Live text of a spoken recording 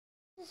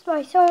This is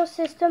my solar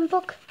system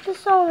book, the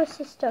solar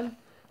system.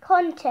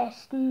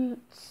 Contents.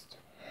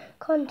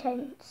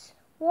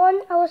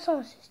 1. Our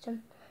solar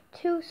system.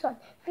 2. Sun.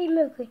 3.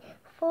 Mercury.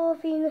 4.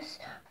 Venus.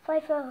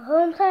 5. Our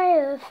home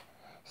planet Earth.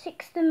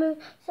 6. The Moon.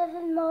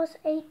 7. Mars.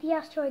 8. The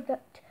asteroid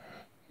belt.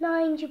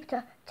 9.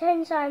 Jupiter.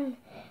 10. Saturn.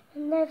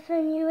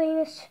 11.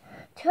 Uranus.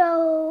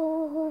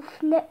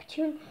 12.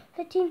 Neptune.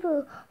 13.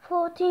 Pluto.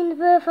 14. The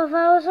birth of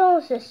our solar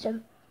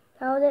system.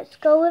 Now let's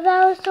go with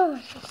our solar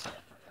system.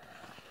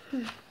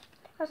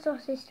 Our solar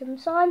system: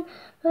 Sun,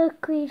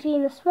 Mercury,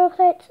 Venus, small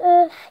planets,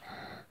 Earth,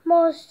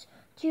 Mars,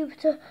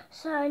 Jupiter,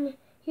 Saturn,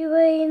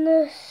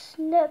 Uranus,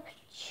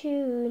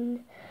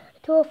 Neptune,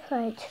 dwarf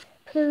planet,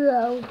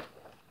 Pluto.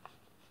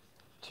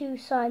 2.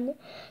 Sun.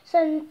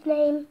 Sun's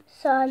name: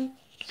 Sun,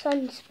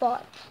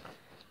 sunspot.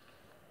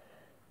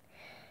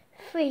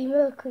 3.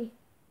 Mercury.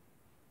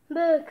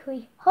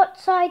 Mercury, hot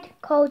side,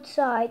 cold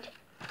side.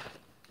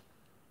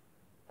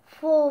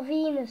 4.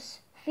 Venus.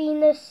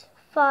 Venus,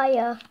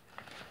 fire.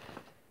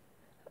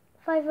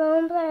 5. Our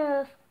own planet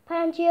Earth.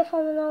 Pangea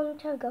from a long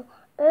time ago.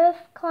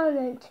 Earth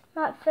continent.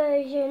 Map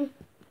version.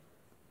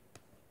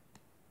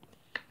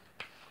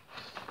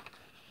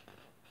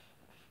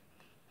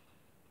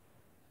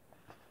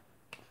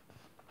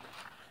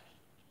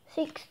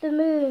 6. The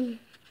Moon.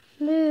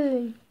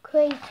 Moon,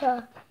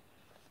 crater.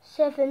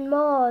 7.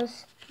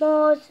 Mars.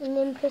 Mars,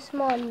 Olympus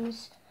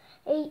Mons.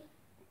 8.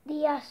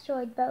 The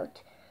asteroid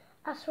belt.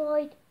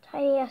 Asteroid,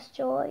 tiny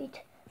asteroid,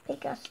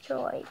 big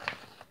asteroid.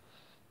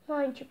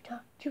 9.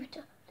 Jupiter.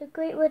 Jupiter, the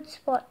great red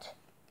spot.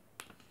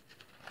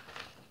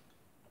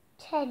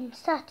 10.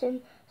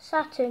 Saturn.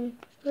 Saturn,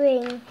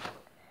 ring.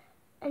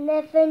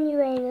 11.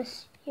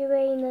 Uranus.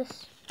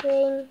 Uranus,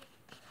 ring.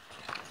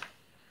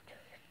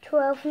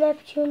 12.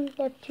 Neptune.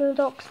 Neptune,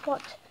 dark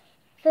spot.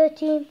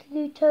 13.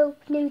 Pluto.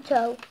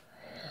 Pluto.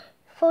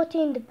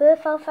 14. The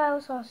birth of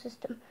our solar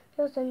system.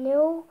 There was a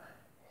new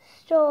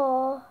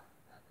star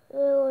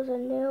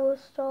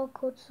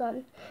called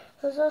Sun.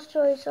 Those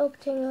asteroids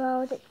orbiting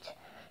around it.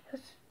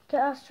 The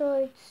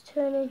asteroids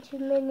turn into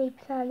mini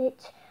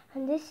planets.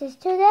 And this is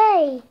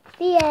today.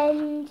 The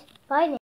end. Bye now.